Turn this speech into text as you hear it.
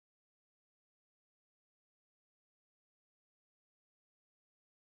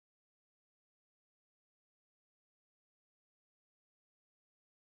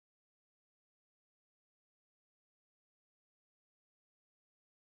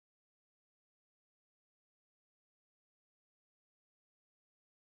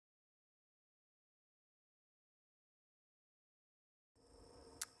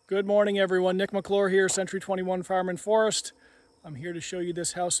Good morning, everyone. Nick McClure here, Century 21 Farm and Forest. I'm here to show you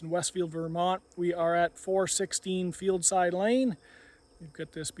this house in Westfield, Vermont. We are at 416 Fieldside Lane. We've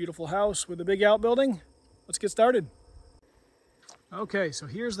got this beautiful house with a big outbuilding. Let's get started. Okay, so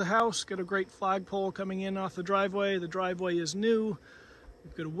here's the house. Got a great flagpole coming in off the driveway. The driveway is new.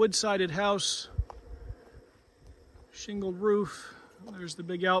 We've got a wood-sided house, shingled roof. There's the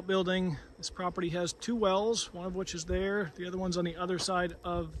big outbuilding. This property has two wells, one of which is there. The other one's on the other side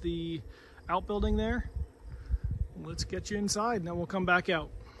of the outbuilding there. Let's get you inside and then we'll come back out.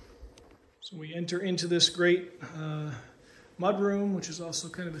 So we enter into this great mudroom, which is also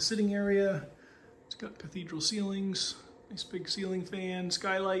kind of a sitting area. It's got cathedral ceilings, nice big ceiling fan,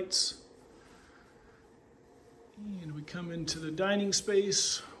 skylights. And we come into the dining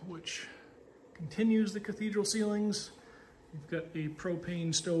space, which continues the cathedral ceilings. We've got a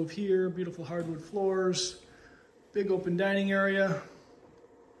propane stove here, beautiful hardwood floors, big open dining area,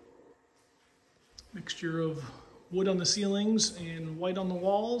 mixture of wood on the ceilings and white on the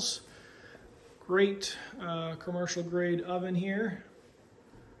walls. Great commercial grade oven here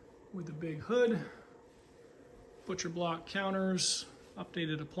with a big hood, butcher block counters,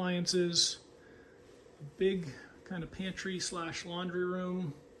 updated appliances, a big kind of pantry slash laundry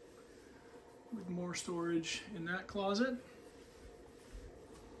room with more storage in that closet.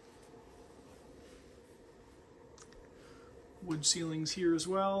 Wood ceilings here as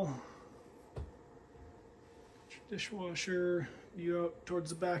well. Dishwasher, view out towards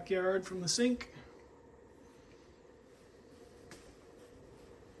the backyard from the sink.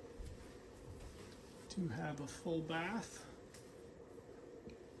 To have a full bath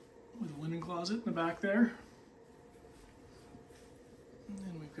with a linen closet in the back there. And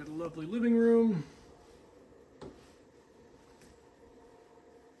then we've got a lovely living room.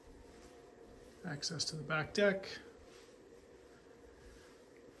 Access to the back deck.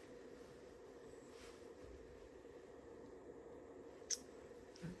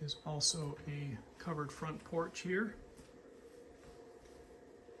 There is also a covered front porch here.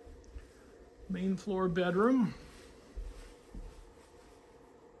 Main floor bedroom.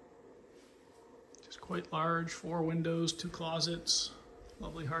 Just quite large, 4 windows, 2 closets,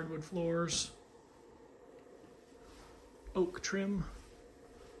 lovely hardwood floors, oak trim.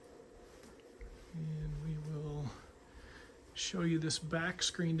 And we will show you this back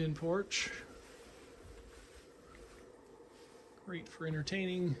screened-in porch. Great for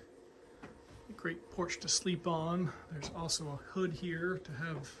entertaining, a great porch to sleep on. There's also a hood here to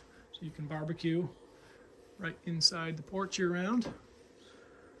have so you can barbecue right inside the porch year round.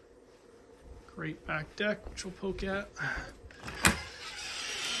 Great back deck, which we'll poke at.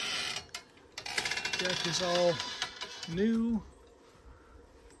 Deck is all new.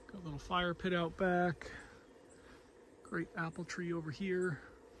 Got a little fire pit out back. Great apple tree over here.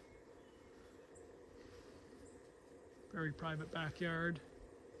 Very private backyard.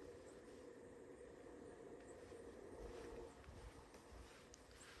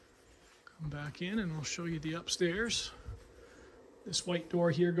 Come back in and we'll show you the upstairs. This white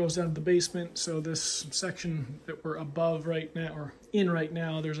door here goes down to the basement, so this section that we're above right now, or in right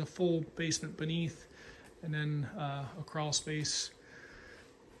now, there's a full basement beneath, and then a crawl space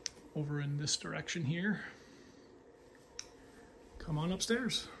over in this direction here. Come on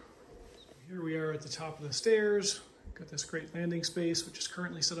upstairs. So here we are at the top of the stairs. Got this great landing space, which is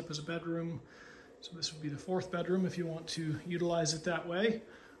currently set up as a bedroom. So this would be the 4th bedroom if you want to utilize it that way,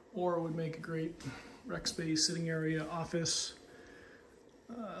 or it would make a great rec space, sitting area, office.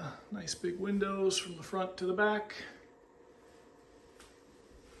 Nice big windows from the front to the back.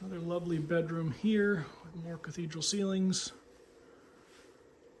 Another lovely bedroom here with more cathedral ceilings.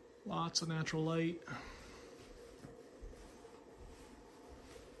 Lots of natural light.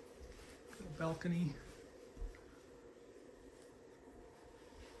 Got a balcony.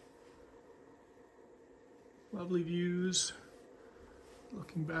 Lovely views,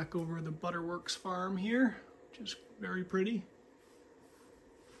 looking back over the Butterworks farm here, which is very pretty.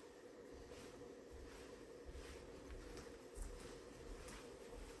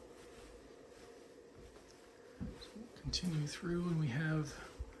 So we'll continue through and we have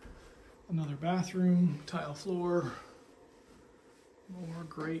another bathroom, tile floor, more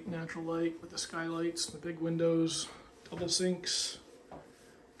great natural light with the skylights, the big windows, double sinks.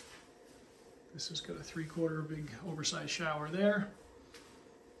 This has got a 3/4 big oversized shower there.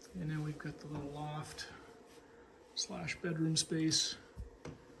 And then we've got the little loft slash bedroom space,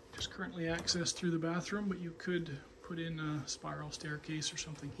 just currently accessed through the bathroom, but you could put in a spiral staircase or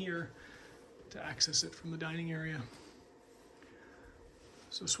something here to access it from the dining area.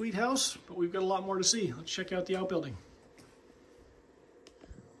 So sweet house, but we've got a lot more to see. Let's check out the outbuilding.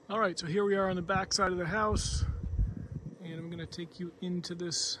 All right, so here we are on the back side of the house, and I'm gonna take you into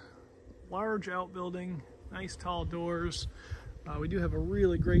this large outbuilding, nice tall doors. We do have a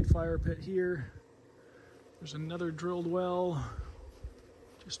really great fire pit here. There's another drilled well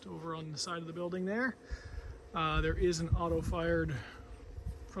just over on the side of the building there. There is an auto-fired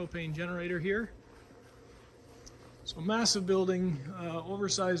propane generator here. So massive building,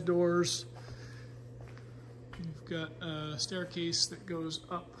 oversized doors. You've got a staircase that goes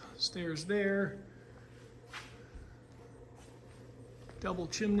upstairs there. Double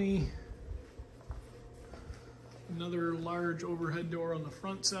chimney. Another large overhead door on the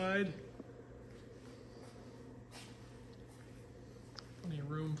front side. Plenty of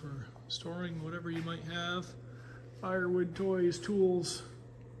room for storing whatever you might have. Firewood, toys, tools.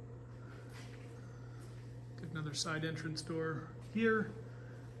 Got another side entrance door here.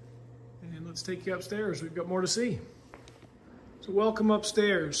 And let's take you upstairs. We've got more to see. So welcome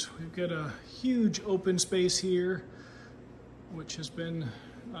upstairs. We've got a huge open space here, which has been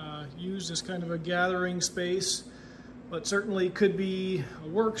used as kind of a gathering space, but certainly could be a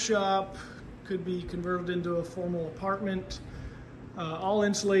workshop, could be converted into a formal apartment, all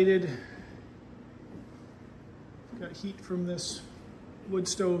insulated. Got heat from this wood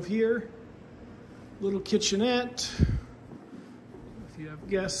stove here. Little kitchenette. If you have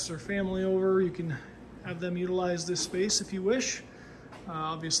guests or family over, you can have them utilize this space if you wish.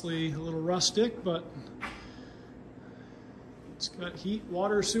 Obviously a little rustic, but it's got heat,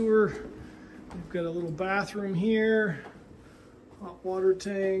 water, sewer. We've got a little bathroom here, hot water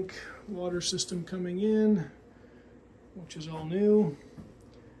tank, water system coming in, which is all new,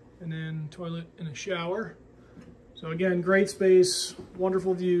 and then toilet and a shower. So again, great space,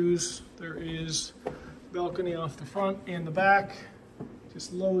 wonderful views. There is a balcony off the front and the back.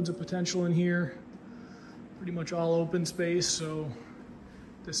 Just loads of potential in here. Pretty much all open space, so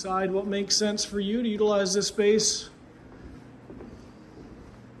decide what makes sense for you to utilize this space.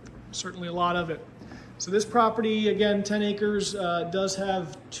 Certainly a lot of it. So this property, again, 10 acres, does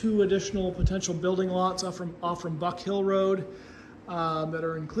have 2 additional potential building lots off from Buck Hill Road that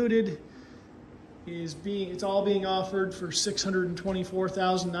are included. It's all being offered for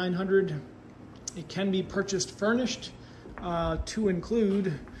 $624,900. It can be purchased furnished to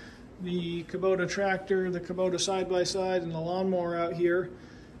include the Kubota tractor, the Kubota side-by-side, and the lawnmower out here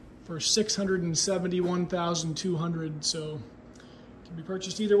for $671,200. So it can be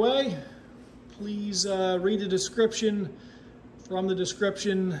purchased either way. Please read the description. From the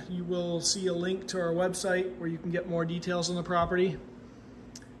description, you will see a link to our website where you can get more details on the property.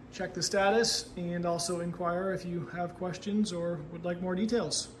 Check the status and also inquire if you have questions or would like more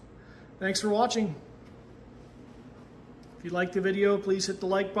details. Thanks for watching. If you liked the video, please hit the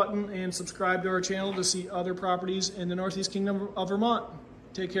like button and subscribe to our channel to see other properties in the Northeast Kingdom of Vermont.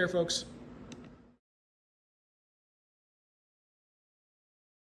 Take care, folks.